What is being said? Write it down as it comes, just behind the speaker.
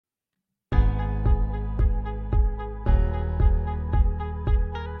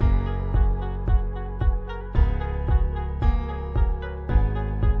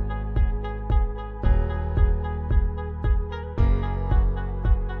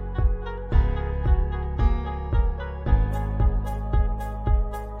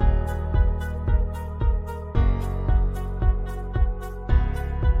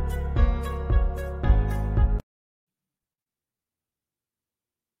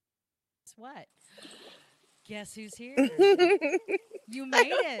guess what? Guess who's here? I You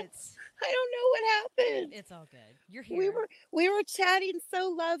made it. don't know what happened. It's all good. You're We here. were we were chatting so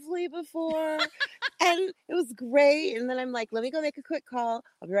lovely before, and it was great. And then I'm like, let me go make a quick call.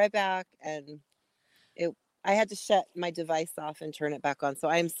 I'll be right back. And it I had to shut my device off and turn it back on. So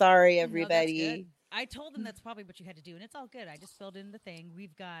I'm sorry, No, that's good. everybody. I told them that's probably what you had to do, and it's all good. I just filled in the thing.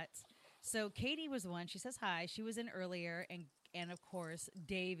 We've got so Katie was one. She says hi. She was in earlier, and of course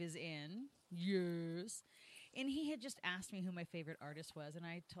Dave is in. Yes. And he had just asked me who my favorite artist was, and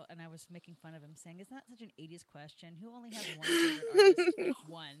I was making fun of him, saying, "Isn't that such an '80s question? Who only has one favorite artist?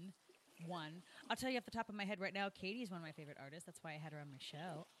 One, one." I'll tell you off the top of my head right now, Katie's one of my favorite artists. That's why I had her on my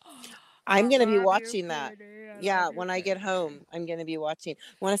show. I'm I gonna be love you, watching that. Katie. I love Yeah, you, when I get Katie. home, I'm gonna be watching.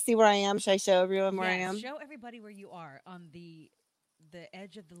 Want to see where I am? Should I show everyone where I Yes, am? show everybody where you are on the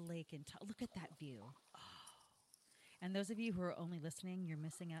edge of the lake and look at that view. And those of you who are only listening, you're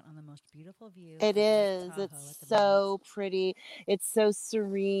missing out on the most beautiful view It of Lake is. Tahoe at It's the moment. so pretty. It's so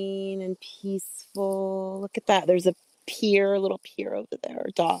serene and peaceful. Look at that. There's a pier, a little pier over there,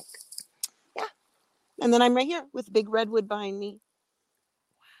 a dock. Yeah. And then I'm right here with big redwood behind me.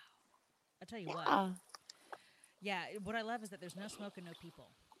 I'll tell you what. Yeah. Yeah, what I love is that there's no smoke and no people.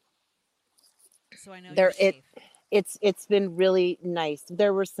 So I know you're There it safe. it's been really nice.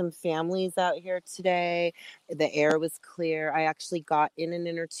 There were some families out here today. The air was clear. I actually got in an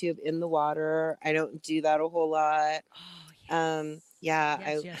inner tube in the water. I don't do that a whole lot. Oh, yes. Yeah,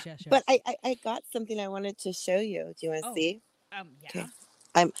 Yes, yes, yes, but yes. I got something I wanted to show you. Do you want to Oh, see? yeah.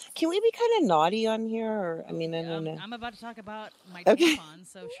 Okay. Can we be kind of naughty on here? Or, I Oh, mean, I yeah. don't know. I'm about to talk about my Okay. tampons,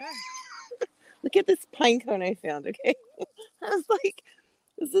 so sure. Look at this pine cone I found. Okay. I was like,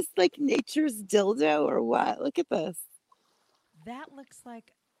 is this like nature's dildo or what? Look at this. That looks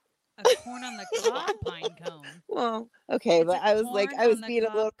like a corn on the cob pine cone. Well, okay, It's but a I was like, corn I on was the being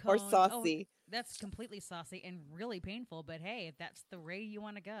a little cob more cone. Oh, saucy. that's completely saucy and really painful. But hey, if that's the way you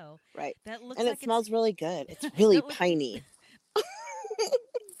want to go, Right. that looks And it like it's smells really good. It's really that look. piney.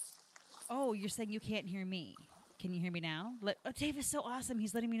 Oh, you're saying you can't hear me? Can you hear me now? Dave is so awesome.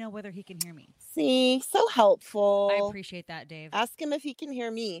 He's letting me know whether he can hear me. See, so I helpful. appreciate that, Dave. Ask him if he can hear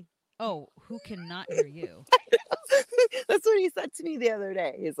me. Oh, who cannot hear you? That's what he said to me the other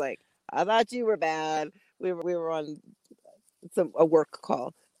day. He's like, I thought you were bad. We were on a work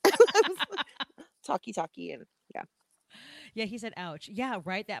call. Talkie and yeah. Yeah, he said, "Ouch." Yeah,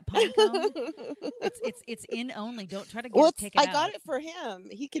 right. That pine cone. It's in only. Don't try to get Well, it taken I got out. it for him.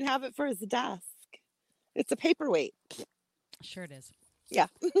 He can have it for his desk. It's a paperweight. Sure it is. Yeah.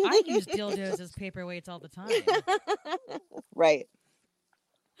 I use dildos as paperweights all the time. Right.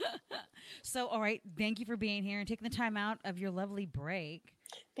 So, all right, thank you for being here and taking the time out of your lovely break.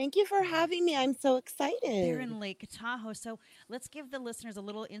 Thank you for having me. I'm so They're excited. in Lake Tahoe. So, let's give the listeners a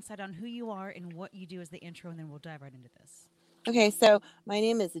little insight on who you are and what you do as the intro, and then we'll dive right into this. Okay, so my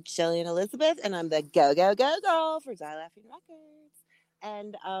name is Jillian Elizabeth, and I'm the Go Go Go Girl for Die Laughing Records.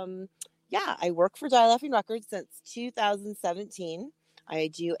 And yeah, I work for Die Laughing Records since 2017. I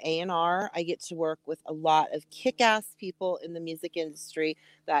do A&R. I get to work with a lot of kick-ass people in the music industry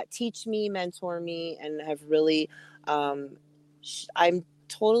that teach me, mentor me, and have really. I'm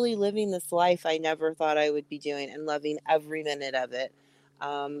totally living this life I never thought I would be doing, and loving every minute of it.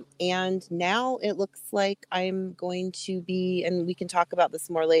 And now it looks like I'm going to be, and we can talk about this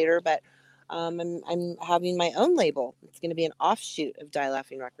more later, but I'm having my own label. It's going to be an offshoot of Die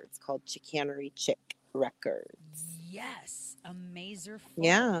Laughing Records called Chicanery Chick Records. Yes, a mazer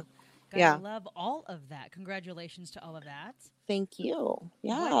Yeah. full. Gotta Yeah. love all of that. Congratulations to all of that. Thank you. What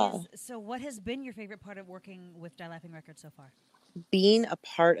Yeah. is so? What has been your favorite part of working with Die Laughing Records so far? Being a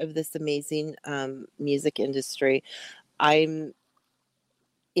part of this amazing music industry, I'm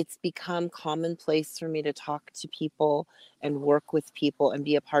it's become commonplace for me to talk to people and work with people and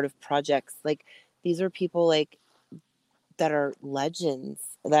be a part of projects. Like these are people like that are legends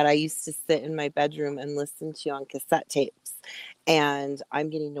that I used to sit in my bedroom and listen to on cassette tapes. And I'm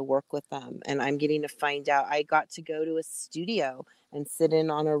getting to work with them and I'm getting to find out. I got to go to a studio and sit in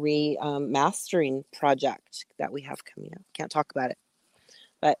on a mastering project that we have coming up. Can't talk about it,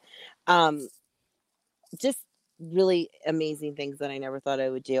 but um, just really amazing things that I never thought I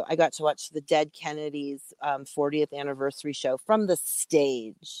would do. I got to watch the Dead Kennedys 40th anniversary show from the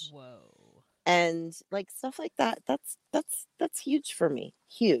stage, Whoa. and like stuff like that. That's huge for me.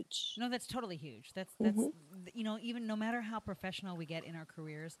 Huge. No, that's totally huge. That's Hmm. even no matter how professional we get in our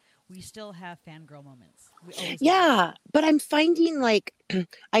careers, we still have fangirl moments. We always will. Yeah, but I'm finding like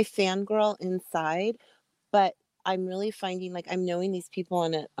I fangirl inside, but I'm really finding like I'm knowing these people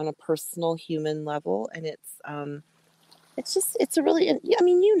on a personal human level, and it's just it's a really, I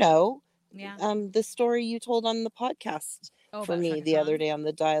mean, Yeah. the story you told on the podcast Oh, for about me Chaka the other Khan. day on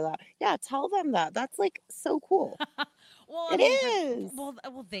the dial out. Yeah, tell them that. That's like so cool. Well, I It mean, is.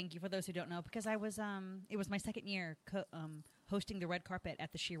 well, thank you for those who don't know, because I was it was my second year hosting the red carpet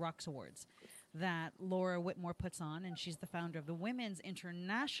at the She Rocks Awards that Laura Whitmore puts on, and she's the founder of the Women's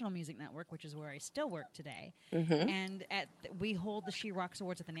International Music Network, which is where I still work today. Mm-hmm. And we hold the She Rocks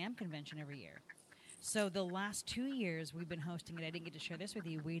Awards at the NAMM convention every year. So the last 2 years we've been hosting it. I didn't get to share this with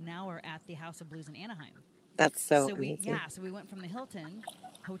you. We now are at the House of Blues in Anaheim. That's so So amazing. so we went from the Hilton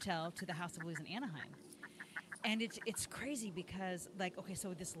Hotel to the House of Blues in Anaheim. And it's crazy because, like, okay,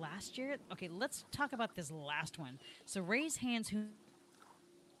 so this last year, okay, let's talk about this last one. So raise hands who.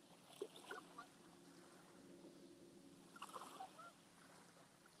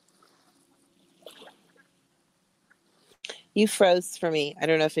 You froze for me. I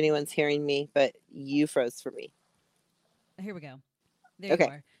don't know if anyone's hearing me, but you froze for me. Here we go. There you Okay.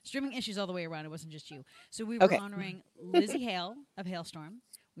 are. Streaming issues all the way around. It wasn't just you. So we were Okay. honoring Lizzie Hale of Hailstorm.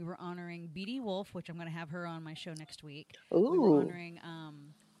 We were honoring B.D. Wolf, which I'm going to have her on my show next week. We were Ooh. honoring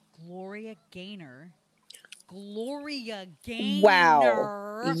Gloria Gaynor. Gloria Gaynor.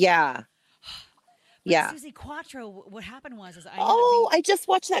 Wow. Yeah. But Yeah. Susie Quattro, what happened was is I just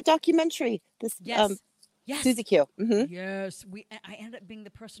watched that documentary. This yes. Susie Q. Mm-hmm. Yes, I ended up being the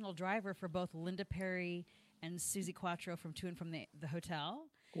personal driver for both Linda Perry and Susie Quattro from to and from the hotel.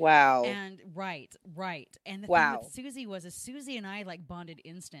 Wow. And right. And the thing Wow. with Susie was Susie and I like bonded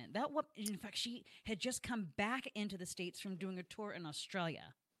instant. In fact, she had just come back into the States from doing a tour in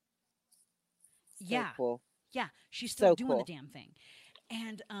Australia. So cool. Yeah, she's still So doing cool. the damn thing.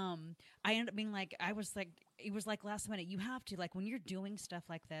 And I ended up being like, it was like last minute. You have to, like, when you're doing stuff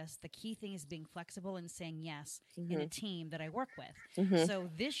like this, the key thing is being flexible and saying yes Mm-hmm. in a team that I work with. Mm-hmm. So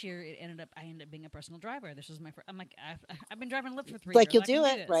this year, I ended up being a personal driver. This was my first. I'm like, I've been driving Lyft for 3 Like years. you'll I do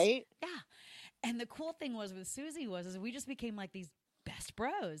can it, this. right? Yeah. And the cool thing was with Susie is we just became like these best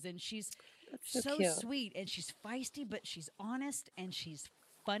bros, and she's That's so cute. sweet, and she's feisty, but she's honest, and she's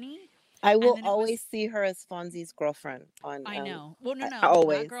funny. I will then it always was- see her as Fonzie's girlfriend on. I know. Well, no,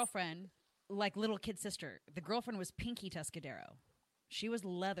 always. not girlfriend. Like little kid sister. The girlfriend was Pinky Tuscadero. She was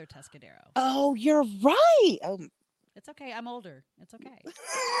Leather Tuscadero. Oh, you're right. Oh, It's okay. I'm older. It's okay.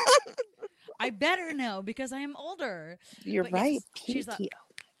 I better know because I am older. you're But right. yes, Pinky. she's Oh like- my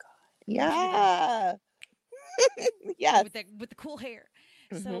god. Yeah. Yes. with the cool hair.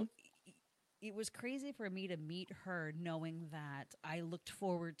 Mhm. So it was crazy for me to meet her, knowing that I looked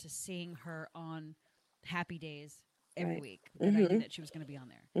forward to seeing her on Happy Days every Right. week. That I Mhm. knew that she was going to be on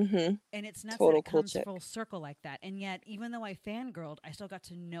there. Mm-hmm. And it's nuts Total that it cool comes chick. full circle like that. And yet, even though I fangirled, I still got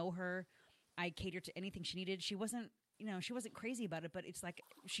to know her. I catered to anything she needed. She wasn't, she wasn't crazy about it, but it's like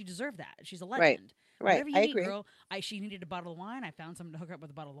she deserved that. She's a legend. Right. Whatever you I need, agree. girl. She needed a bottle of wine. I found someone to hook her up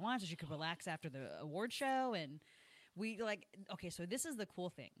with a bottle of wine so she could relax after the award show. And we okay, so this is the cool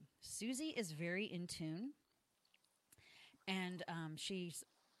thing. Susie is very in tune. And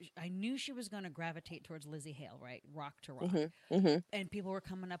I knew she was going to gravitate towards Lizzie Hale, right? Rock to rock. Mm-hmm. Mm-hmm. And people were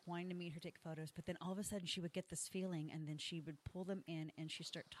coming up wanting to meet her, take photos. But then all of a sudden she would get this feeling, and then she would pull them in and she'd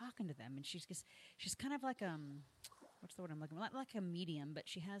start talking to them. And she's kind of like, what's the word I'm looking for? Like a medium, but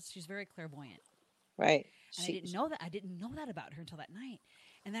she's very clairvoyant. Right. And I didn't know that about her until that night.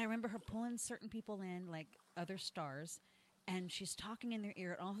 And then I remember her pulling certain people in, like other stars, and she's talking in their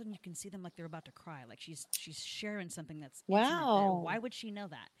ear, and all of a sudden you can see them like they're about to cry, like she's sharing something that's intimate there. Wow. Why would she know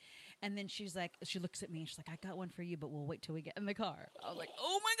that? And then she looks at me and she's like, "I got one for you, but we'll wait till we get in the car." I was like,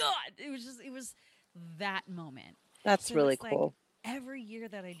 "Oh my god!" It was that moment. That's So really it's like cool. every year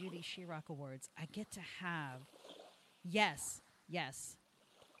that I do these She Rock Awards, I get to have, yes.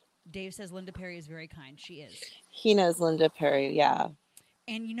 Dave says Linda Perry is very kind. She is. He knows Linda Perry. Yeah.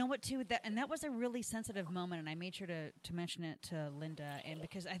 And you know what, too? That was a really sensitive moment, and I made sure to mention it to Linda, and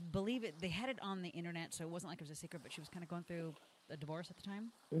because I believe they had it on the internet, so it wasn't like it was a secret, but she was kind of going through a divorce at the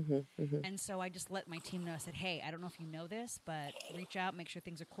time. Mm-hmm. Mm-hmm. And so I just let my team know. I said, "Hey, I don't know if you know this, but reach out, make sure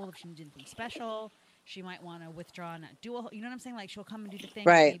things are cool. If she needs anything special, she might want to withdraw and not do a whole, you know what I'm saying? Like, she'll come and do the thing.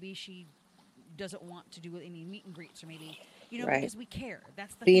 Right. Maybe she doesn't want to do any meet and greets, or maybe, Right. because we care.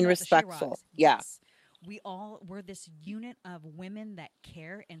 That's the Being thing about the She respectful. Rocks. Yeah. Yes. We're this unit of women that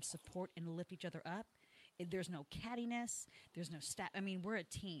care and support and lift each other up. There's no cattiness. There's no we're a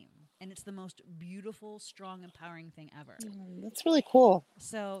team, and it's the most beautiful, strong, empowering thing ever. That's really cool.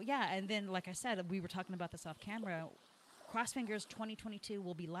 So, yeah, and then, like I said, we were talking about this off camera. Cross Fingers 2022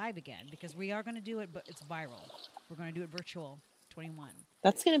 will be live again because we are going to do it, but it's viral. We're going to do it virtual 21.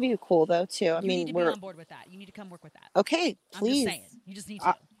 That's going to be cool, though, too. You need to be on board with that. You need to come work with that. Okay, please. I'm just saying. You just need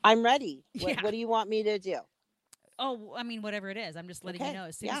to. I'm ready. Yeah. What do you want me to do? Oh, I mean, whatever it is. I'm just letting you Okay. know.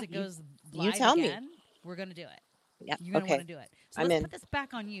 As soon as Yeah. it goes You live tell me. again, we're going to do it. Yeah. You're going to want Okay. to do it. So I'm let's in. put this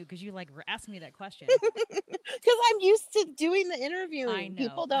back on you because you like were asking me that question. Because I'm used to doing the I interviewing. know.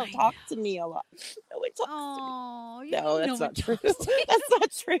 People don't I talk know. to me a lot. No one talks to me. Oh, you No, mean no that's one not true. talks to you? That's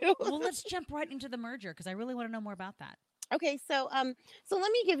not true. Well, let's jump right into the merger because I really want to know more about that. Okay, so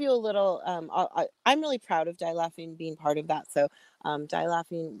let me give you a little. I'm really proud of Die Laughing being part of that. So, Die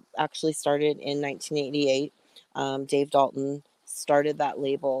Laughing actually started in 1988. Dave Dalton started that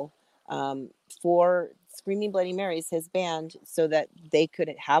label for Screaming Bloody Marys, his band, so that they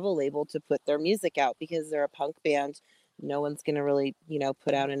could have a label to put their music out because they're a punk band. No one's gonna really,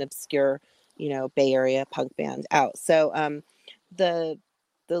 put out an obscure, Bay Area punk band out. So, the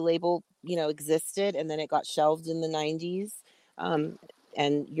label existed, and then it got shelved in the 90s.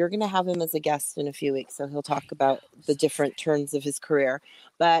 And you're going to have him as a guest in a few weeks, so he'll I talk know. about the So different excited. turns of his career.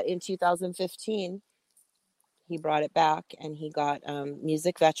 But in 2015 he brought it back, and he got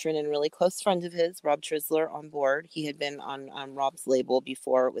music veteran and really close friend of his, Rob Trisler, on board. He had been on Rob's label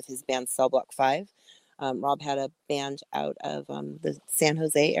before with his band Cell Block 5. Rob had a band out of the San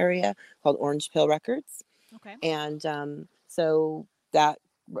Jose area called Orange Pill Records, Okay. and so that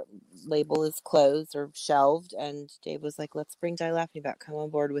label is closed or shelved. And Dave was like, let's bring Die Laughing back. Come on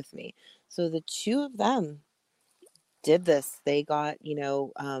board with me. So the two of them did this. They got,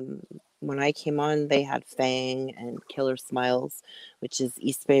 when I came on, they had Fang and Killer Smiles, which is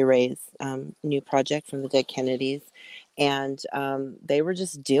East Bay Ray's new project from the Dead Kennedys. And they were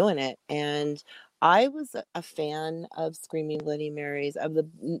just doing it. And I was a fan of Screaming Bloody Marys, of the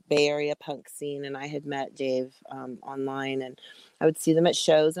Bay Area punk scene. And I had met Dave online, and I would see them at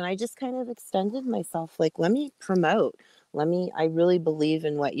shows. And I just kind of extended myself, like, let me promote. I really believe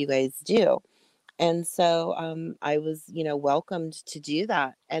in what you guys do. And so I was, welcomed to do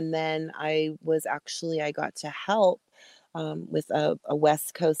that. And then I got to help with a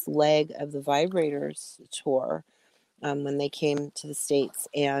West Coast leg of the Vibrators tour when they came to the States.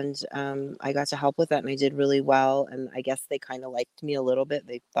 And I got to help with that, and I did really well. And I guess they kind of liked me a little bit.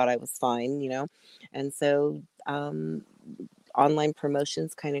 They thought I was fine. And so online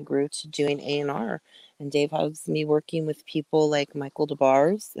promotions kind of grew to doing A&R. And Dave has me working with people like Michael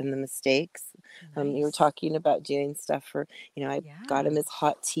DeBars and the Mistakes. You were Nice. talking about doing stuff for, I got him Yeah. his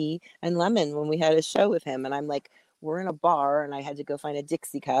hot tea and lemon when we had a show with him. And I'm like, we're in a bar, and I had to go find a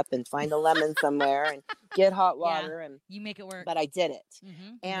Dixie cup and find a lemon somewhere and get hot Yeah. water. And You make it work. but I did it. You make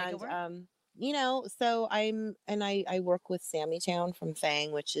it And work. so I work with Sammy Town from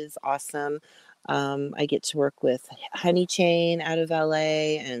Fang, which is awesome. I get to work with Honey Chain out of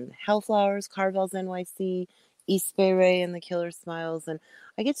LA, and Hellflowers, Carvel's NYC, East Bay Ray, and the Killer Smiles. And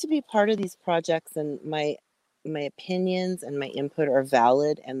I get to be part of these projects, and my opinions and my input are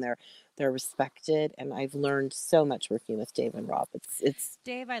valid, and they're respected. And I've learned so much working with Dave and Rob. It's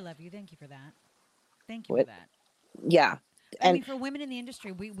Dave, I love you. Thank you for that. Thank you for what that. yeah. I And mean, for women in the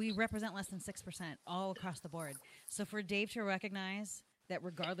industry, we represent less than 6% all across the board. So for Dave to recognize that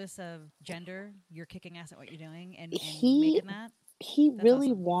regardless of gender, you're kicking ass at what you're doing and he making that, he that's really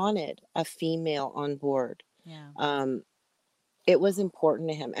awesome. wanted a female on board. Yeah. Um, it was important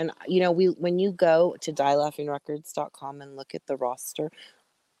to him. And when you go to dielaughingrecords.com and look at the roster,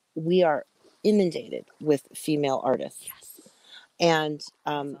 we are inundated with female artists. Yes. And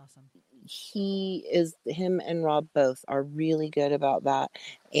That's awesome. him and Rob both are really good about that.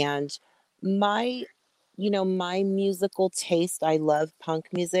 And my my musical taste, I love punk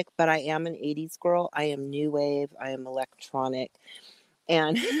music, but I am an 80s girl. I am new wave, I am electronic.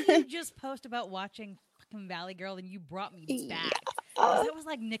 And Didn't you just post about watching fucking Valley Girl and you brought me back? Because that was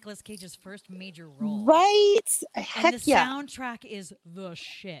like Nicolas Cage's first major role. right, And heck the yeah, soundtrack is the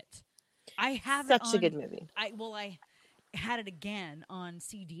shit. I have it such a good on movie. I had it again on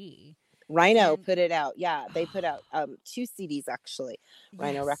CD. Rhino And put it out. Yeah, they put out two CDs actually,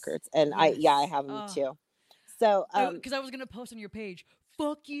 Rhino yes. Records, and I Yes. have them Oh, too. So because I was gonna post on your page,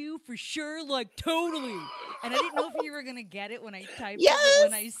 "Fuck you for sure," like totally, and I didn't know if you were gonna get it when I typed it, but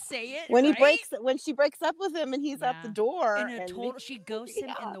when yes, I say it, when right? she breaks up with him and he's at the Yeah, in door, a and total, she ghosts him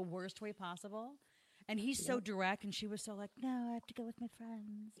in yeah, the worst way possible, and he's so yep. direct, and she was so like, "No, I have to go with my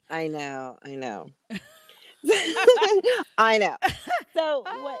friends." I know. I know. So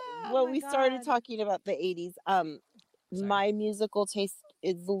Oh when my we started god! talking about the 80s, Sorry. my musical taste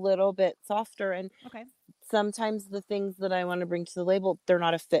is a little bit softer, and Okay, sometimes the things that I want to bring to the label, they're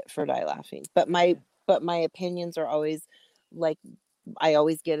not a fit for Die Laughing. But my gotcha. opinions are always like,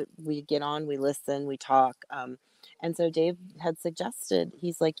 we get on, we listen, we talk. And so Dave had suggested,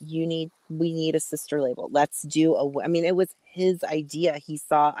 he's like, we need a sister label. Let's do I mean, it was his idea. He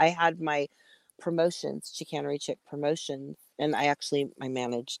saw I had my promotions, Chicanery Chick Promotions, and I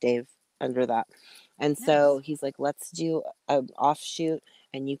manage Dave under that. And so Nice. he's like, let's do an offshoot,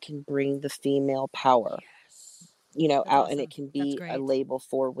 and you can bring the female power, Yes. That's out, and it awesome. can That's be a great. label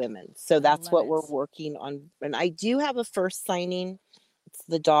for women. So I that's love what it. we're working on. And I do have a first signing. It's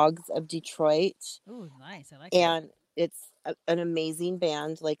the Dogs of Detroit, Ooh, nice. I like it. and it's an amazing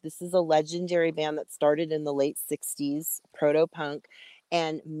band. Like, this is a legendary band that started in the late 60s, proto punk.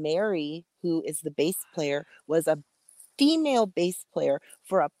 And Mary, who is the bass player, was a female bass player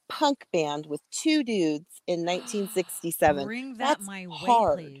for a punk band with two dudes in 1967. Bring that That's my way,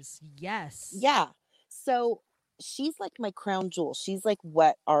 hard. please. Yes. Yeah. So she's like my crown jewel. She's like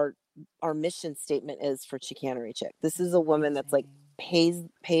what our mission statement is for Chicanery Chick. This is That's a woman that's like amazing.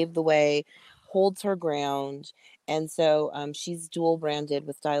 paved the way, holds her ground. And so she's dual branded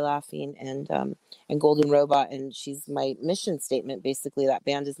with Die Laughing and Golden Robot, and she's my mission statement. Basically, that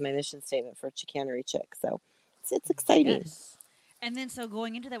band is my mission statement for Chicanery Chick. So it's exciting. Yes. And then so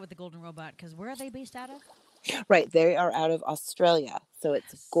going into that with the Golden Robot, because where are they based out of? Right, they are out of Australia, so Yes.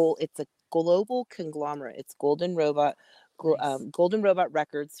 it's a global conglomerate. It's Nice. Golden Robot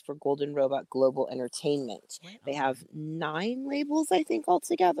Records for Golden Robot Global Entertainment. Right They on. have 9 labels, I think,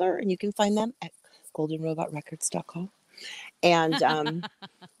 altogether, and you can find them at goldenrobotrecords.com. And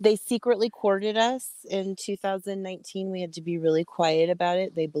they secretly courted us in 2019. We had to be really quiet about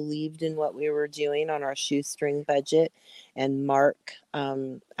it. They believed in what we were doing on our shoestring budget. And Mark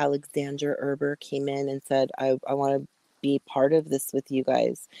Alexander Erber came in and said, I want to be part of this with you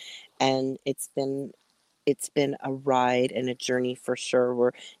guys. And it's been a ride and a journey for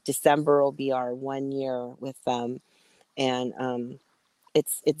sure. December will be our 1 year with them. And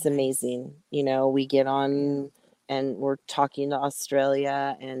it's Nice. amazing. We get on and we're talking to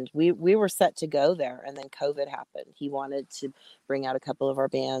Australia, and we were set to go there, and then COVID happened. He wanted to bring out a couple of our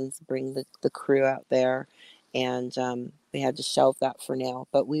bands, bring the crew out there, and we had to shelve that for now,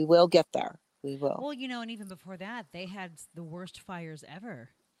 but we will get there. We will. Well, and even before that, they had the worst fires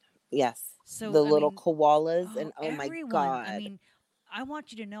ever. Yes, So, the I little mean, koalas, oh, and oh my everyone. I god. mean, I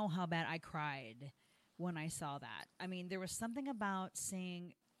want you to know how bad I cried when I saw that. I mean, there was something about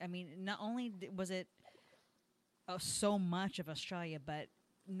seeing, I mean, not only was it so much of Australia, but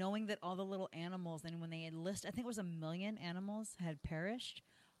knowing that all the little animals, and when they had I think it was 1 million animals had perished,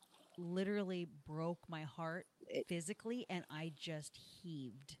 literally broke my heart It, physically, and I just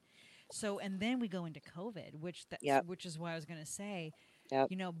heaved. So, and then we go into COVID, yep, which is why I was going to say, yep.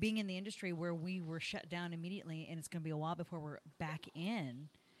 being in the industry where we were shut down immediately, and it's going to be a while before we're back in.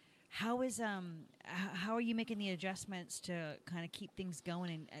 How are you making the adjustments to kind of keep things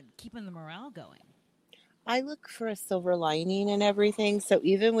going and keeping the morale going? I look for a silver lining in everything. So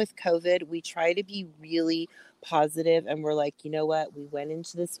even with COVID, we try to be really positive, and we're like, you know what? We went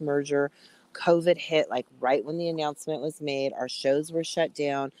into this merger. COVID hit like right when the announcement was made. Our shows were shut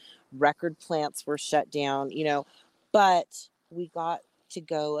down, record plants were shut down, but we got to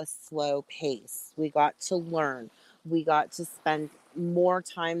go a slow pace. We got to learn. We got to spend more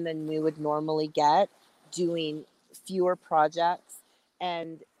time than we would normally get doing fewer projects.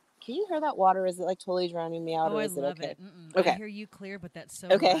 And can you hear that water? Is it like totally drowning me out, Oh, or I is it love okay? it. Mm-mm. I Okay. hear you clear, but that's so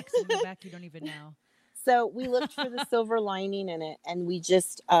Okay. relaxing in the back. You don't even know. So we looked for the silver lining in it, and we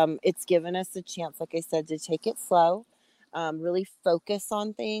just, it's given us a chance, like I said, to take it slow, really focus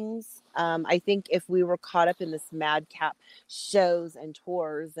on things. I think if we were caught up in this madcap shows and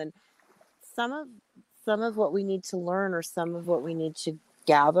tours, and some of some of what we need to learn or some of what we need to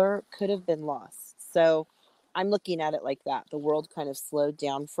gather could have been lost. So I'm looking at it like that. The world kind of slowed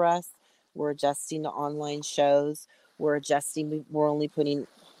down for us. We're adjusting to online shows. We're adjusting. We're only putting,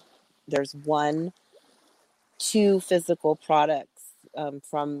 there's two physical products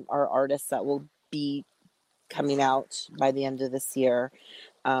from our artists that will be coming out by the end of this year.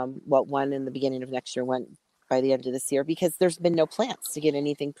 One in the beginning of next year, went by the end of this year, because there's been no plans to get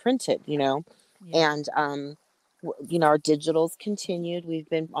anything printed. Yeah. And our digitals continued. We've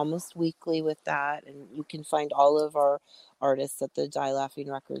been almost weekly with that, and you can find all of our artists at the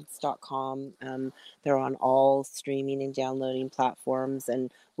dielaughingrecords.com. They're on all streaming and downloading platforms,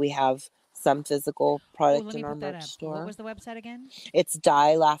 and we have some physical Oh, product let me in our put that merch up. What store. was the website again? It's Perfect.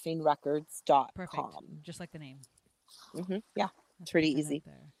 dielaughingrecords.com. Just like the name. Yeah, I'll it's put pretty that up easy.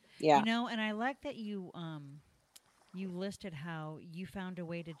 there. Yeah. And I like that you listed how you found a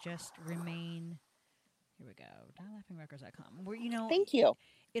way to just remain. Here we go. DieLaughingRecords.com. Where Thank you.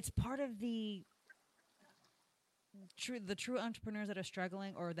 it's part of the true entrepreneurs that are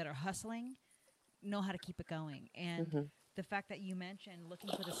struggling or that are hustling know how to keep it going. And Hmm. the fact that you mentioned looking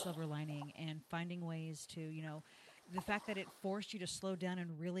for the silver lining and finding ways to, the fact that it forced you to slow down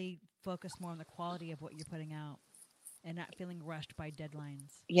and really focus more on the quality of what you're putting out and not feeling rushed by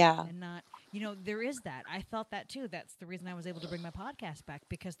deadlines. Yeah. And not, there is that. I felt that too. That's the reason I was able to bring my podcast back,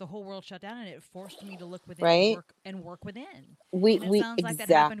 because the whole world shut down and it forced me to look within Right. and work within. And it We sounds like that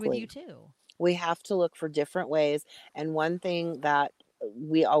happened with you exactly. too. We have to look for different ways. And one thing that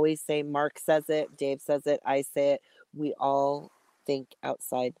we always say, Mark says it, Dave says it, I say it, we all think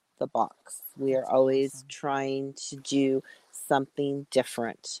outside the box. We are That's always awesome. trying to do something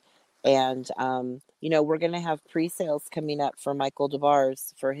different. And, we're going to have pre-sales coming up for Michael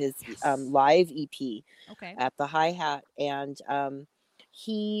DeBar's for his Yes. live EP Okay. at the Hi-Hat. And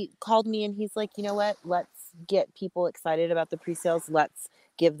he called me and he's like, you know what? Let's get people excited about the pre-sales. Let's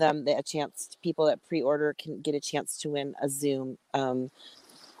give them a chance. People that pre-order can get a chance to win a Zoom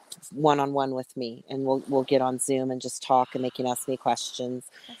one-on-one with me, and we'll get on Zoom and just talk, and they can ask me questions.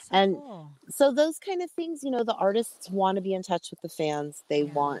 That's so And cool. so those kind of things, the artists want to be in touch with the fans. They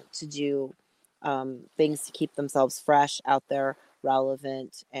Yeah. want to do things to keep themselves fresh out there,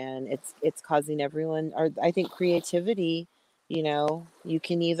 relevant, and it's causing everyone, or I think creativity. You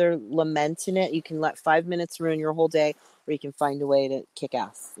can either lament in it, you can let 5 minutes ruin your whole day, or you can find a way to kick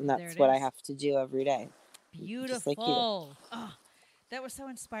ass, and There that's it what I is. have to do every day, just like you. Beautiful. Oh, that was so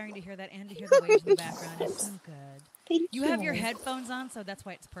inspiring to hear that and to hear the waves in the background. It's so good. Thank You have your you. headphones on, so that's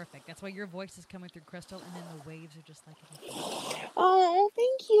why it's perfect. That's why your voice is coming through Crystal, and then the waves are just like Oh,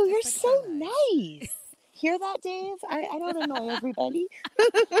 thank you. You're it's like so nice. nice. Hear that, Dave? I don't annoy everybody.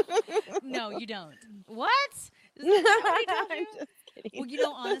 No, you don't. What? Is that what he told I'm you? just kidding.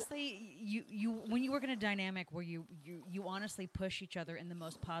 Well, honestly, you when you work in a dynamic where you honestly push each other in the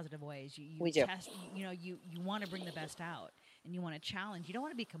most positive ways. You We do. test. You want to bring the best out, and you want to challenge. You don't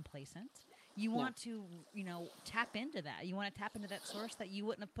want to be complacent. You No. want to tap into that. You want to tap into that source that you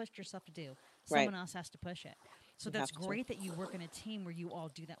wouldn't have pushed yourself to do. Right. Someone else has to push it. So You that's have to. great that you work in a team where you all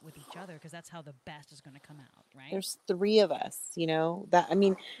do that with each other, because that's how the best is going to come out, right? There's 3 of us, that I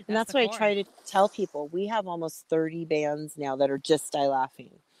mean, and that's the what I core. try to tell people. We have almost 30 bands now that are just Die Laughing.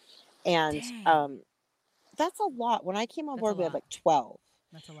 And Dang. that's a lot. When I came on That's a board, we had lot. like 12.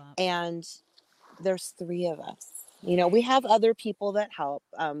 That's a lot. And there's 3 of us. We have other people that help.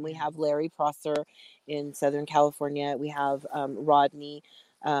 We Yeah. have Larry Prosser in Southern California. We have Rodney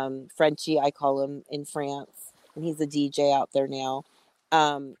Frenchie, I call him, in France, and he's a DJ out there now.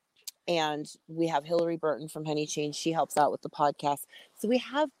 And we have Hillary Burton from Honey Chain. She helps out with the podcast. So we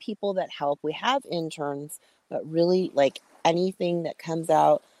have people that help. We have interns, but really, like, anything that comes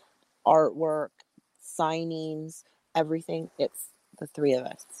out, artwork, signings, everything, it's the 3 of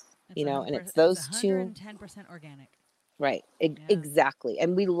us. It's And it's those 2. 110% organic. Right. Yeah. Exactly.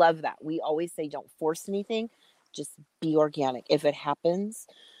 And we love that. We always say, don't force anything, just be organic. If it happens,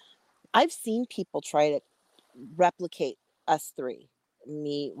 I've seen people try to replicate us 3,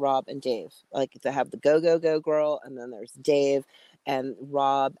 me, Rob, and Dave. Like, to have the go, go, go girl, and then there's Dave and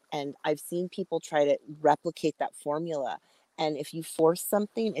Rob. And I've seen people try to replicate that formula. And if you force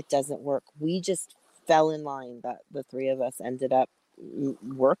something, it doesn't work. We just fell in line that the 3 of us ended up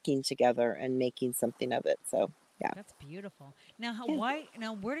working together and making something of it. So, yeah. That's beautiful. Now,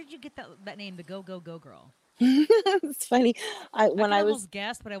 Yeah. where did you get that name, the Go Go Go Girl? It's funny. I can almost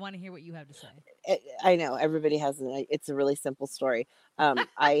guess, but I want to hear what you have to say. I know everybody has it's a really simple story.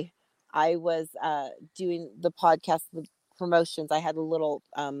 I was doing the podcast, the promotions. I had a little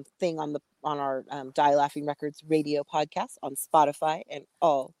thing on our Die Laughing Records radio podcast on Spotify and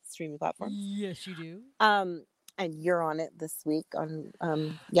all streaming platforms. Yes, you do. And you're on it this week on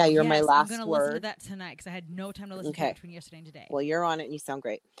you're my last I'm going to word. listen to that tonight because I had no time to listen to it between yesterday and today. Well, you're on it and you sound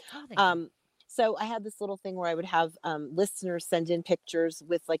great. Oh, thank you. So I had this little thing where I would have listeners send in pictures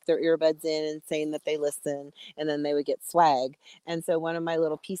with like their earbuds in and saying that they listen, and then they would get swag. And so one of my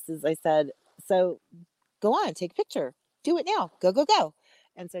little pieces, I said, so go on, take a picture, do it now, go, go, go.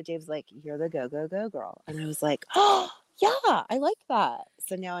 And so Dave's like, you're the go, go, go girl. And I was like, oh, yeah, I like that.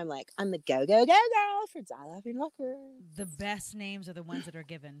 So now I'm like, I'm the go, go, go girl for Die Laughing Records. The best names are the ones that are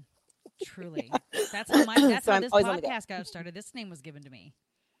given. Truly. That's how this podcast got started. This name was given to me.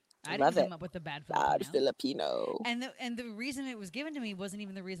 I didn't come up with the bad Filipino. And the reason it was given to me wasn't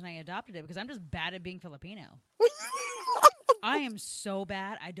even the reason I adopted it, because I'm just bad at being Filipino. I am so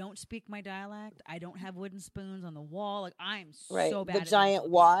bad. I don't speak my dialect. I don't have wooden spoons on the wall. Like, I'm so bad. The giant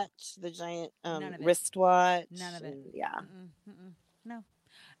watch, the giant wristwatch. None of it. Yeah. No.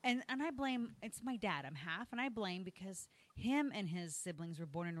 And I blame, it's my dad. I'm half, and I blame because him and his siblings were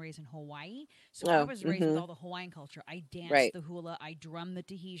born and raised in Hawaii. So I was raised with all the Hawaiian culture. I danced the hula. I drummed the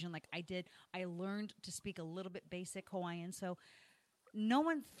Tahitian. I learned to speak a little bit basic Hawaiian. So no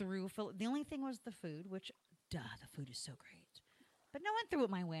one the only thing was the food, which duh, the food is so great. But no one threw it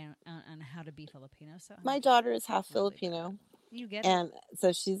my way on how to be Filipino. So My daughter is half really Filipino, bad. You get it. and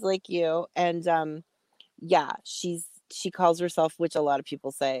so she's like you. And yeah, she calls herself, which a lot of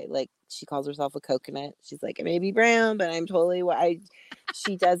people say, like she calls herself a coconut. She's like, I may be brown, but I'm totally white.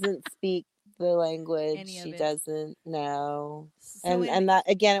 She doesn't speak the language. Any of She it. doesn't know. So And that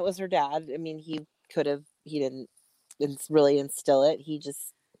again, it was her dad. I mean, he didn't really instill it. He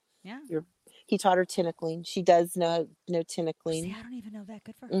just yeah. he taught her tinikling. She does know See, tinikling. I don't even know that.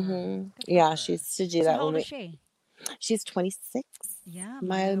 Good for her. Mm-hmm. Good for Yeah, her. she used to do So that how old when is she? she's 26. Yeah,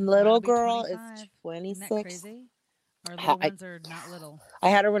 My mine little will be girl is 25. 26. Isn't that crazy? Our little I, ones are not little. I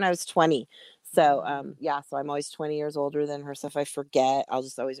had her when I was 20. So, Mm. yeah, so I'm always 20 years older than her. So if I forget, I'll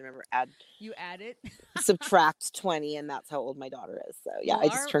just always remember You add it. subtract 20, and that's how old my daughter is. So, yeah, Well, I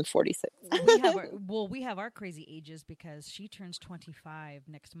just turned 46. we have our crazy ages because she turns 25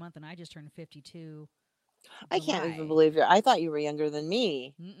 next month and I just turned 52. I can't even July. believe you. I thought you were younger than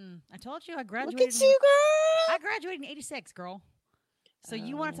me. I told you I Look graduated. at you, girl. I graduated in '86, girl. So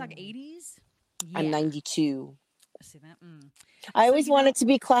you want to talk '80s? I'm Yeah. 92. See that? I So, always wanted to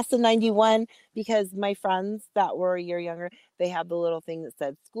be class of 91 because my friends that were a year younger, they had the little thing that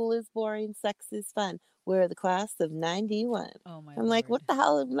said, school is boring, sex is fun. We're the class of 91. Oh my I'm like, what Lord. the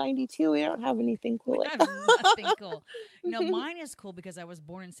hell is 92? We don't have anything We cool like have that. nothing cool. No, mine is cool because I was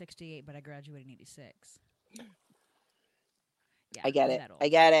born in '68, but I graduated in '86. Yeah, I get I'm it. that old. I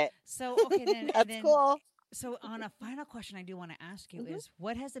get it. So okay, then That's cool. So on a final question, I do want to ask you is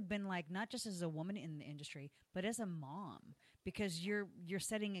what has it been like, not just as a woman in the industry, but as a mom? Because you're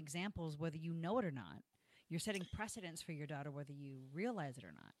setting examples whether you know it or not. You're setting precedents for your daughter whether you realize it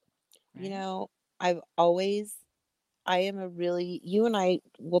or not. Right? You know, I am a really, you and I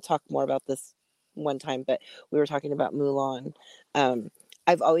will talk more about this one time, but we were talking about Mulan.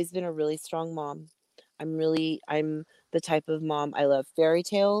 I've always been a really strong mom. I'm the type of mom, I love fairy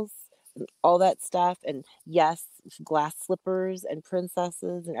tales and all that stuff. And yes, glass slippers and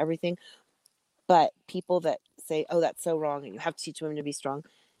princesses and everything. But people that say, oh, that's so wrong, and you have to teach women to be strong.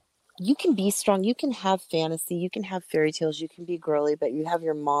 You can be strong. You can have fantasy. You can have fairy tales. You can be girly, but you have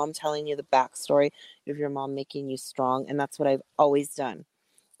your mom telling you the backstory of your mom making you strong. And that's what I've always done.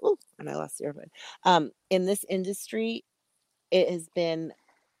 Oh, and I lost the earbud. In this industry, it has been,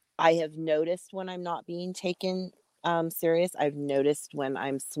 I have noticed when I'm not being taken serious. I've noticed when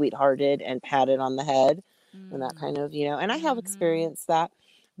I'm sweethearted and patted on the head and that kind of, and I have experienced that.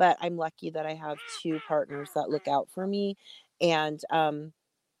 But I'm lucky that I have two partners that look out for me. And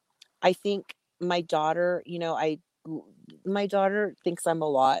I think my daughter, my daughter thinks I'm a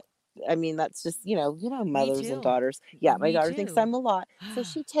lot. I mean, that's just, Me mothers and too. daughters. Yeah, my Me daughter thinks too. I'm a lot. So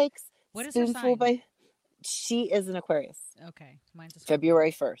she takes What is her spoonful sign? by, she is an Aquarius. Okay, mine's a Scorpio.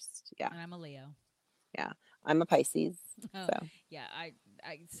 February 1st. Yeah. And I'm a Leo. Yeah. I'm a Pisces. Oh, So yeah, I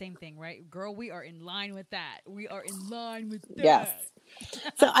same thing, right? Girl, we are in line with that. We are in line with that. yes.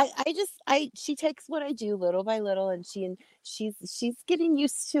 So she takes what I do little by little, and she's getting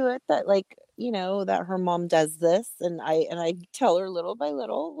used to it, that, like, that her mom does this, and I tell her little by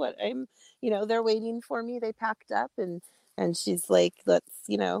little what they're waiting for me. They packed up, and she's like, let's,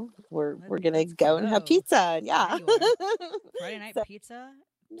 we're gonna go and have pizza. And yeah. There you are. Friday night So, pizza,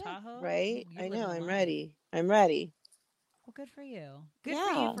 yeah, Tahoe. right. You I know. living I'm life. ready. I'm ready. Well, good for you. Good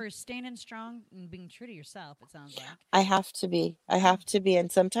for Yeah. you for standing strong and being true to yourself, it sounds like. I have to be. I have to be.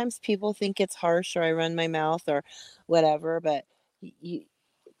 And sometimes people think it's harsh, or I run my mouth or whatever. But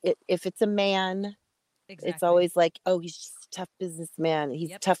if it's a man, Exactly. it's always like, oh, he's just a tough businessman.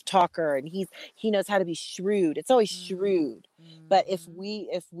 He's a tough talker, and he knows how to be shrewd. It's always shrewd. But if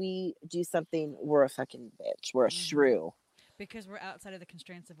we do something, we're a fucking bitch. We're a shrew. Because we're outside of the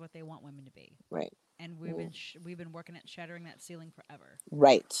constraints of what they want women to be. Right. And we've been working at shattering that ceiling forever.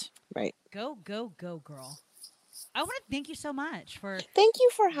 Right. Go, go, go, girl. I want to thank you so much for. Thank you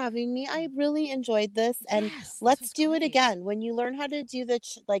for having me. I really enjoyed this, and let's do it again. When you learn how to do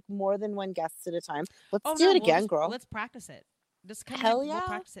like more than one guest at a time, let's do it again, girl. Let's practice it. Just come Hell in. yeah. We'll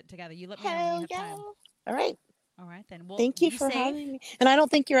practice it together. You let me know when you have time. All right. All right then. Well, thank you for having me. And I don't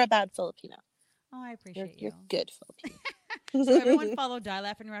think you're a bad Filipino. Oh, I appreciate you. You're good Filipino. So everyone follow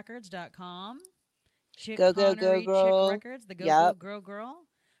dielaughingrecords.com. Go, girl. Chick Records, the go girl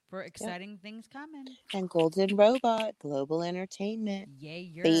for exciting things coming. And Golden Robot, Global Entertainment.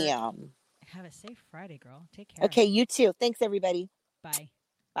 Yay, Bam. Have a safe Friday, girl. Take care. Okay, you too. Thanks, everybody. Bye.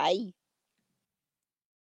 Bye.